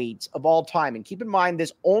athletes of all time. And keep in mind,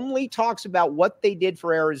 this only talks about what they did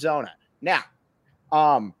for Arizona. Now,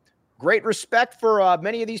 great respect for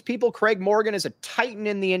many of these people. Craig Morgan is a titan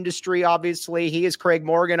in the industry, obviously. He is Craig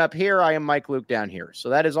Morgan up here. I am Mike Luke down here. So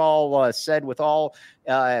that is all said with all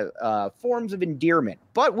forms of endearment.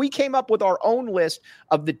 But we came up with our own list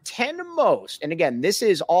of the 10 most. And again, this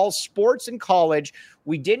is all sports and college.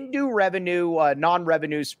 We didn't do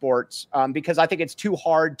non-revenue sports because I think it's too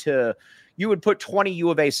hard to – you would put 20 U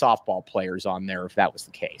of A softball players on there if that was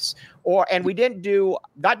the case. And we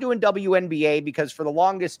not doing WNBA because for the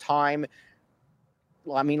longest time,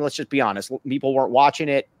 let's just be honest. People weren't watching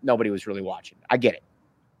it. Nobody was really watching it. I get it.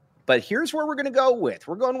 But here's where we're going to go with.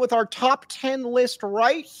 We're going with our top 10 list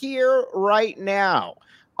right here, right now.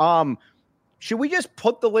 Should we just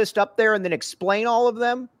put the list up there and then explain all of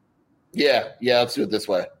them? Yeah, let's do it this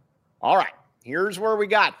way. All right. Here's where we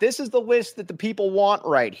got. This is the list that the people want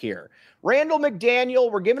right here. Randall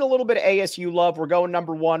McDaniel, we're giving a little bit of ASU love. We're going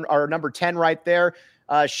number 1 or number 10 right there.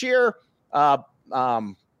 Sheer,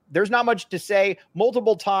 there's not much to say.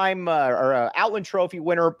 Multiple time Outland Trophy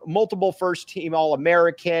winner, multiple first team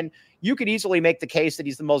All-American. You could easily make the case that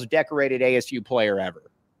he's the most decorated ASU player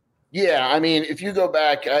ever. Yeah, I mean, if you go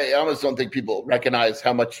back, I almost don't think people recognize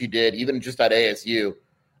how much he did, even just at ASU.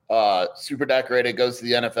 Super decorated, goes to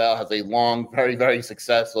the NFL, has a long, very, very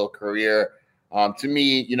successful career. To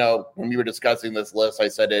me, when we were discussing this list, I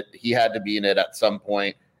said he had to be in it at some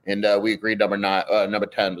point, and we agreed number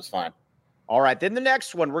 10 was fine. All right, then the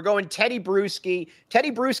next one, we're going Teddy Bruschi.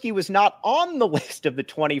 Teddy Bruschi was not on the list of the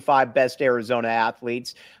 25 best Arizona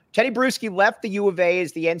athletes. Teddy Bruschi left the U of A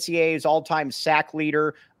as the NCAA's all-time sack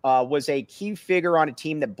leader, was a key figure on a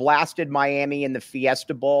team that blasted Miami in the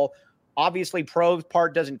Fiesta Bowl. Obviously, pro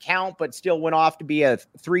part doesn't count, but still went off to be a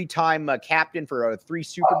 3-time captain for 3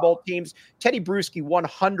 Super Bowl teams. Teddy Bruschi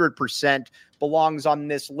 100% belongs on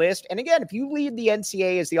this list. And again, if you lead the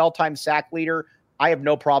NCAA as the all-time sack leader, I have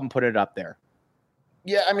no problem putting it up there.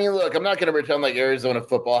 Yeah, I mean, look, I'm not going to pretend like Arizona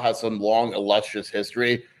football has some long, illustrious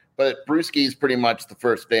history, but Bruschi is pretty much the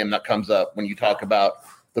first name that comes up when you talk about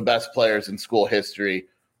the best players in school history.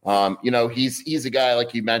 He's a guy,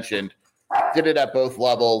 like you mentioned, did it at both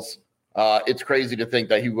levels. It's crazy to think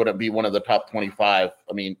that he wouldn't be one of the top 25.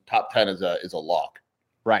 I mean, top 10 is a lock.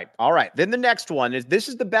 Right. All right. Then the next one is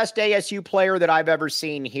the best ASU player that I've ever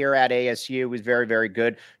seen here at ASU. Was very, very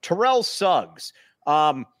good. Terrell Suggs.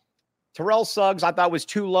 Terrell Suggs, I thought was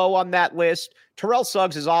too low on that list. Terrell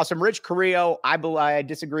Suggs is awesome. Rich Carrillo, I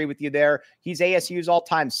disagree with you there. He's ASU's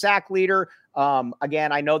all-time sack leader.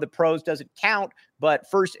 Again, I know the pros doesn't count, but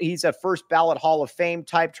he's a first ballot Hall of Fame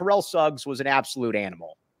type. Terrell Suggs was an absolute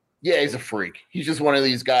animal. Yeah, he's a freak. He's just one of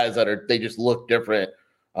these guys they just look different.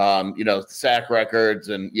 Sack records.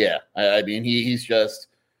 And yeah, I mean, he's just,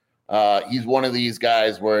 he's one of these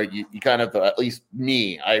guys where you kind of, at least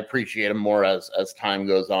me, I appreciate him more as time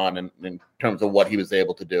goes on in terms of what he was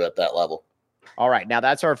able to do at that level. All right. Now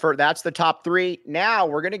that's that's the top 3. Now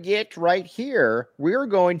we're going to get right here. We're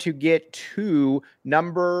going to get to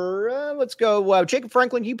number, let's go. Jacob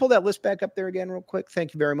Franklin, can you pull that list back up there again real quick?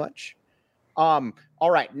 Thank you very much. All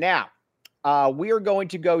right. Now we are going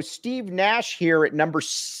to go Steve Nash here at number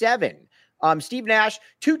 7. Steve Nash,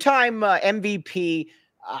 2-time MVP.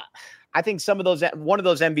 I think one of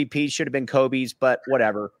those MVPs should have been Kobe's, but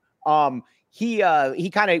whatever. He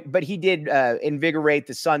did invigorate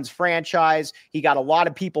the Suns franchise. He got a lot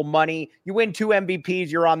of people money. You win 2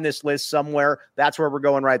 MVPs, you're on this list somewhere. That's where we're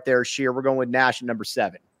going right there, Sheer. We're going with Nash at number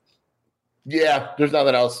 7. Yeah, there's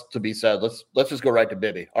nothing else to be said. Let's just go right to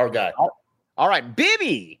Bibby, our guy. All right,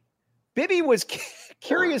 Bibby. Bibby was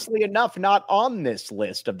curiously enough not on this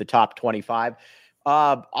list of the top 25.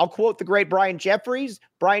 I'll quote the great Brian Jeffries.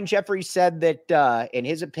 Brian Jeffries said that, in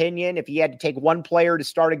his opinion, if he had to take one player to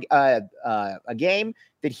start a game,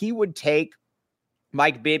 that he would take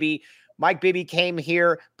Mike Bibby. Mike Bibby came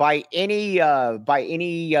here by any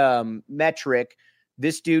metric.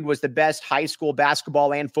 This dude was the best high school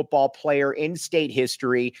basketball and football player in state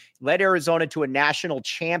history, led Arizona to a national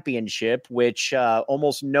championship, which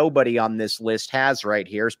almost nobody on this list has right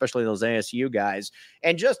here, especially those ASU guys,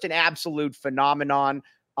 and just an absolute phenomenon.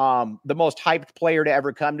 The most hyped player to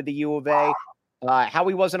ever come to the U of A. How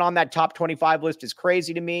he wasn't on that top 25 list is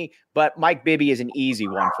crazy to me, but Mike Bibby is an easy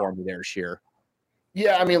one for me there, Sheer.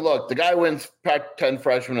 Yeah, I mean, look, the guy wins Pac-10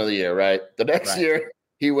 Freshman of the Year, right? The next year,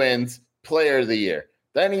 he wins Player of the Year.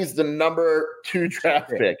 Then he's the number 2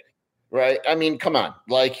 draft pick, right? I mean, come on.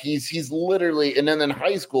 Like, he's literally – and then in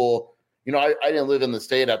high school, I didn't live in the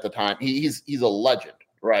state at the time. He's a legend,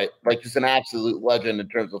 right? Like, just an absolute legend in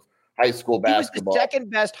terms of high school basketball. He was the second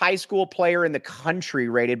best high school player in the country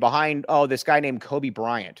rated behind, this guy named Kobe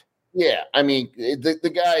Bryant. Yeah, I mean,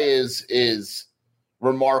 the guy is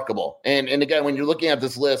remarkable. And again, when you're looking at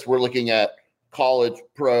this list, we're looking at college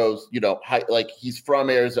pros, like he's from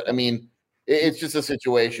Arizona. I mean, it's just a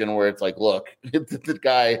situation where it's like, look, the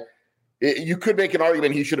guy, you could make an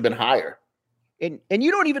argument he should have been higher. And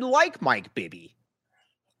you don't even like Mike Bibby.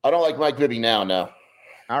 I don't like Mike Bibby now, no.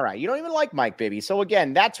 All right. You don't even like Mike Bibby. So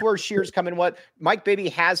again, that's where Shear's coming. Mike Bibby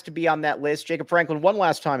has to be on that list. Jacob Franklin, one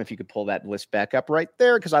last time, if you could pull that list back up right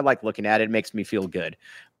there, because I like looking at it. It makes me feel good.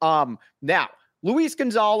 Now, Luis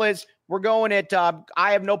Gonzalez, we're going at,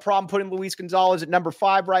 I have no problem putting Luis Gonzalez at number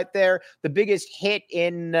 5 right there. The biggest hit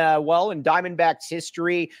in Diamondbacks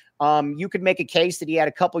history. You could make a case that he had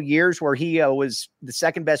a couple years where he was the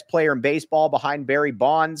second best player in baseball behind Barry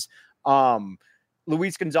Bonds.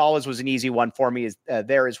 Luis Gonzalez was an easy one for me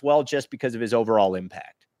there as well, just because of his overall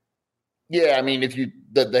impact. Yeah, I mean, if you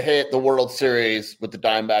the World Series with the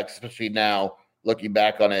Diamondbacks, especially now looking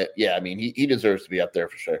back on it, yeah, I mean, he deserves to be up there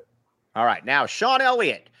for sure. All right, now Sean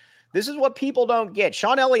Elliott. This is what people don't get.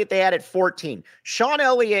 Sean Elliott, they had at 14. Sean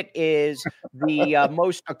Elliott is the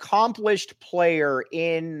most accomplished player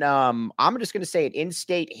in, I'm just going to say it,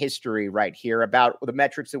 in-state history right here about the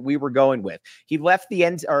metrics that we were going with. He left the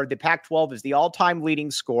Pac-12 as the all-time leading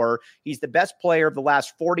scorer. He's the best player of the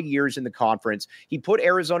last 40 years in the conference. He put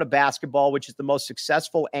Arizona basketball, which is the most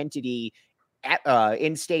successful entity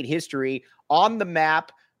in-state history, on the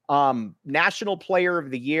map. National Player of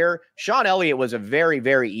the Year. Sean Elliott was a very,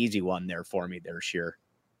 very easy one there for me there, Sheer.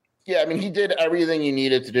 Yeah, I mean, he did everything you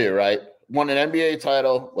needed to do, right? Won an NBA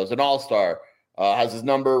title, was an all-star, has his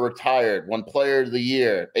number retired, won Player of the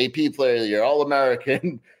Year, AP Player of the Year,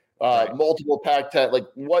 All-American, right. Multiple Pac-10. Like,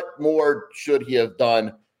 what more should he have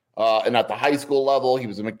done? And at the high school level, he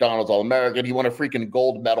was a McDonald's All-American. He won a freaking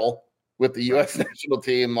gold medal with the U.S. national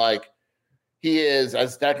team. Like, he is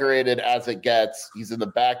as decorated as it gets. He's in the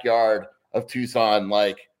backyard of Tucson.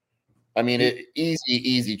 Like, I mean,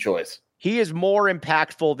 easy choice. He is more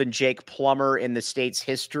impactful than Jake Plummer in the state's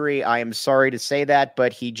history. I am sorry to say that,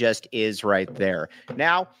 but he just is right there.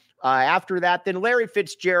 Now, after that, then Larry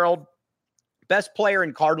Fitzgerald, best player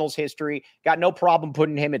in Cardinals history. Got no problem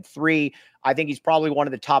putting him at 3. I think he's probably one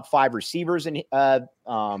of the top 5 receivers in the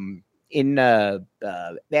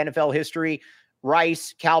NFL history.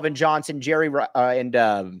 Rice, Calvin Johnson,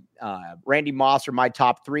 and Randy Moss are my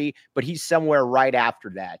top 3, but he's somewhere right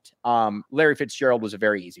after that. Larry Fitzgerald was a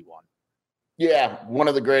very easy one. Yeah, one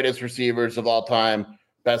of the greatest receivers of all time,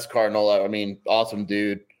 best Cardinal. I mean, awesome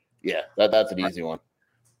dude. Yeah, that's an easy one.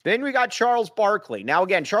 Then we got Charles Barkley. Now,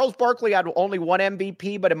 again, Charles Barkley had only one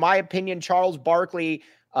MVP, but in my opinion, Charles Barkley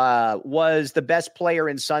was the best player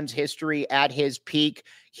in Suns history at his peak.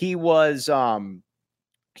 He was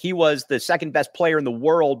the second best player in the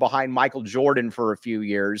world behind Michael Jordan for a few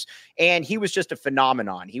years. And he was just a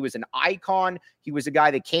phenomenon. He was an icon. He was a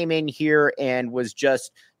guy that came in here and was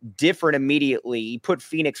just different immediately. He put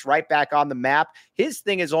Phoenix right back on the map. His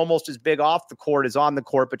thing is almost as big off the court as on the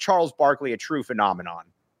court, but Charles Barkley, a true phenomenon.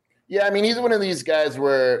 Yeah, I mean, he's one of these guys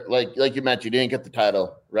where, like you mentioned, he didn't get the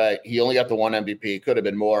title, right? He only got the one MVP. Could have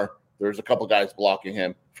been more. There's a couple guys blocking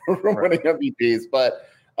him from winning MVPs. But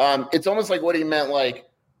it's almost like what he meant, like,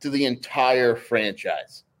 to the entire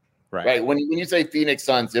franchise, right? When you say Phoenix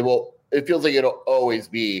Suns, it feels like it'll always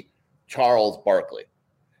be Charles Barkley,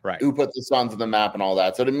 right? Who put the Suns on the map and all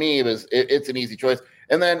that. So to me, it's an easy choice.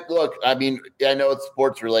 And then look, I mean, I know it's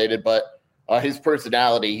sports related, but his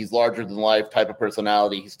personality, he's larger than life type of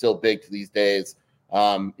personality. He's still big to these days.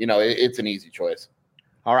 It's an easy choice.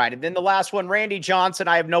 All right, and then the last one, Randy Johnson.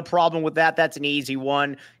 I have no problem with that. That's an easy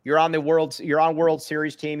one. You're on World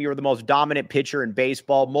Series team. You were the most dominant pitcher in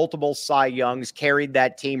baseball. Multiple Cy Youngs carried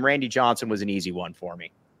that team. Randy Johnson was an easy one for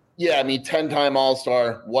me. Yeah, I mean, 10-time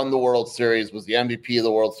All-Star, won the World Series, was the MVP of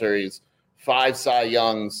the World Series, 5 Cy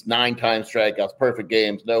Youngs, 9-time strikeouts, perfect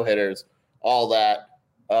games, no hitters, all that.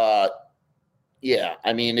 Yeah,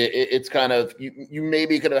 I mean, it's kind of you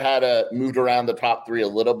maybe could have had moved around the top 3 a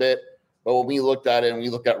little bit. But when we looked at it and we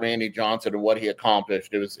looked at Randy Johnson and what he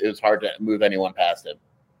accomplished, it was hard to move anyone past him.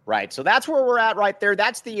 Right. So that's where we're at right there.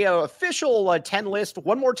 That's the official 10 list.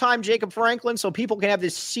 One more time, Jacob Franklin, so people can have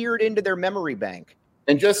this seared into their memory bank.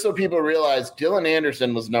 And just so people realize, Dylan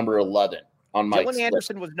Anderson was number 11 on Mike's list. Dylan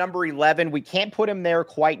Anderson was number 11. We can't put him there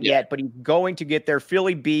quite yet, but he's going to get there.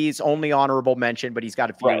 Philly B's only honorable mention, but he's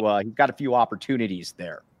got a few he's got a few opportunities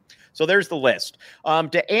there. So there's the list.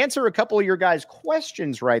 To answer a couple of your guys'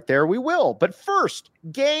 questions right there, we will. But first,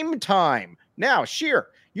 game time. Now, Sheer,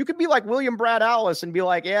 you could be like William Brad Alice and be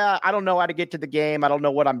like, yeah, I don't know how to get to the game. I don't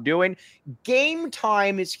know what I'm doing. Game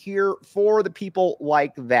time is here for the people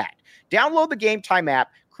like that. Download the Game Time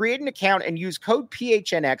app, create an account, and use code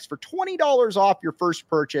PHNX for $20 off your first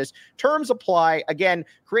purchase. Terms apply. Again,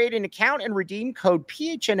 create an account and redeem code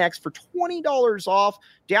PHNX for $20 off.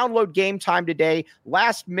 Download Game Time today.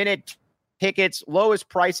 Last minute tickets, lowest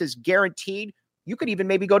prices guaranteed. You could even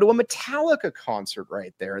maybe go to a Metallica concert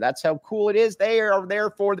right there. That's how cool it is. They are there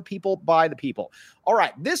for the people, by the people. All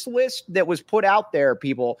right, this list that was put out there,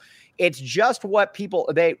 people, it's just what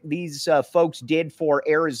these folks did for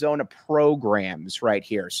Arizona programs right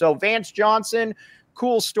here. So Vance Johnson,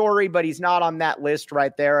 cool story, but he's not on that list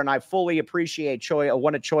right there. And I fully appreciate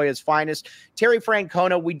one of Choya's finest. Terry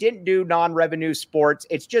Francona, we didn't do non-revenue sports.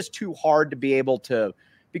 It's just too hard to be able to,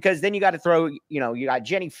 because then you got to throw, you got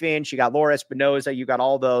Jenny Finch, you got Laura Espinoza, you got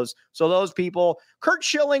all those. So those people, Kurt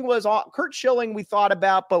Schilling we thought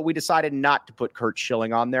about, but we decided not to put Kurt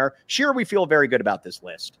Schilling on there. Sure, we feel very good about this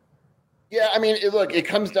list. Yeah, I mean, look, it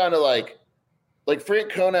comes down to, like, like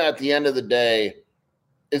Frank Kona at the end of the day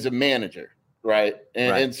is a manager, right?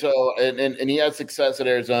 And so he has success at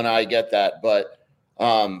Arizona. I get that, but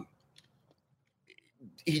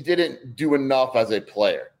he didn't do enough as a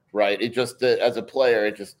player, right? It just as a player,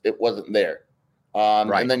 it wasn't there.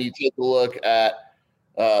 And then you take a look at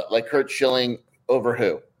like Kurt Schilling over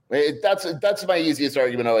who? That's my easiest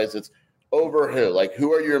argument always. It's over who? Like,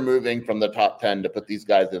 who are you removing from the top 10 to put these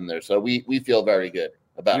guys in there? So we feel very good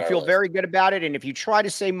about it. You feel very good about it. And if you try to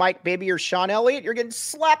say Mike Bibby or Sean Elliott, you're getting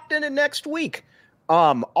slapped into next week.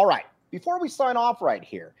 All right. Before we sign off right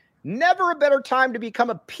here, never a better time to become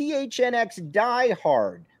a PHNX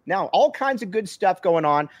diehard. Now, all kinds of good stuff going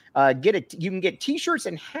on. You can get T-shirts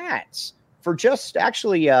and hats for just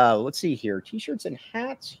actually, let's see here, T-shirts and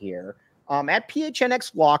hats here. At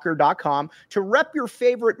phnxlocker.com to rep your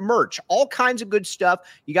favorite merch. All kinds of good stuff.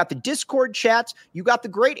 You got the Discord chats. You got the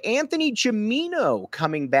great Anthony Gimino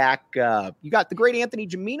coming back. Right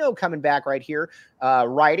here,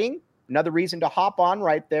 writing. Another reason to hop on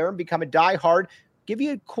right there and become a diehard. Give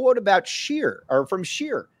you a quote about Sheer, or from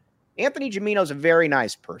Sheer. Anthony Gimino is a very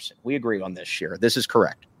nice person. We agree on this, Sheer. This is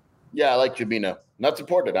correct. Yeah, I like Gimino. Not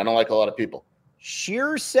supported. I don't like a lot of people.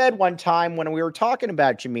 Sheer said one time when we were talking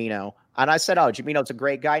about Gimino, and I said, oh, Gimino's a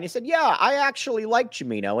great guy. And he said, yeah, I actually like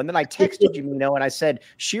Gimino. And then I texted Gimino and I said,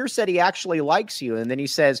 Sheer said he actually likes you. And then he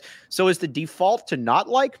says, so is the default to not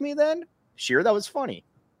like me then? Sheer, that was funny.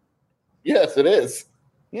 Yes, it is.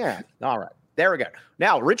 Yeah. All right. There we go.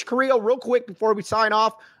 Now, Rich Carrillo, real quick before we sign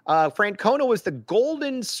off. Francona was the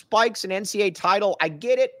Golden Spikes and NCAA title. I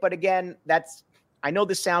get it. But again, I know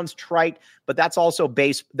this sounds trite, but that's also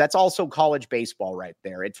college baseball right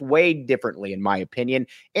there. It's weighed differently, in my opinion.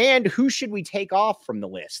 And who should we take off from the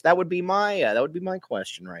list? That would be my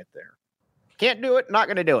question right there. Can't do it. Not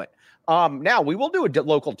going to do it. Now we will do a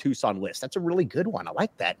local Tucson list. That's a really good one. I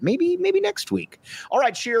like that. Maybe next week. All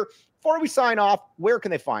right, Sheer. Before we sign off, where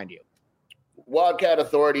can they find you?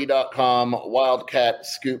 WildcatAuthority.com, Wildcat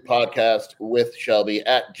Scoop Podcast with Shelby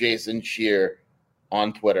at Jason Sheer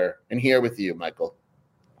on Twitter, and here with you, Michael.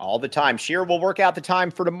 All the time. Sheer will work out the time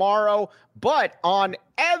for tomorrow, but on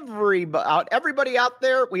everybody out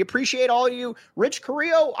there, we appreciate all of you. Rich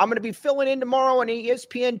Carrillo, I'm going to be filling in tomorrow on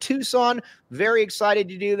ESPN Tucson. Very excited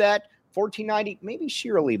to do that. 1490, maybe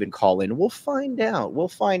Sheer will even call in. We'll find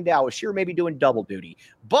out. Sheer may be doing double duty.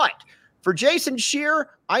 But for Jason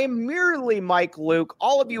Sheer, I am merely Mike Luke.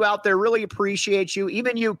 All of you out there really appreciate you.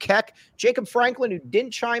 Even you, Keck, Jacob Franklin, who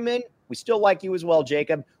didn't chime in. We still like you as well,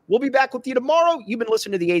 Jacob. We'll be back with you tomorrow. You've been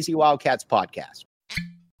listening to the AZ Wildcats podcast.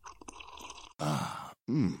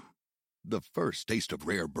 The first taste of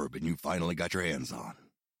rare bourbon you finally got your hands on.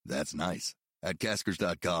 That's nice. At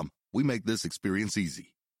Caskers.com, we make this experience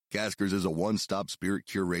easy. Caskers is a one-stop spirit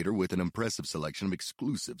curator with an impressive selection of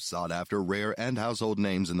exclusive, sought-after, rare, and household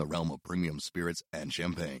names in the realm of premium spirits and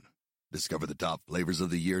champagne. Discover the top flavors of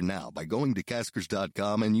the year now by going to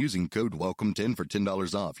Caskers.com and using code WELCOME10 for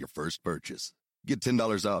 $10 off your first purchase. Get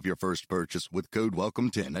 $10 off your first purchase with code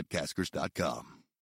WELCOME10 at Caskers.com.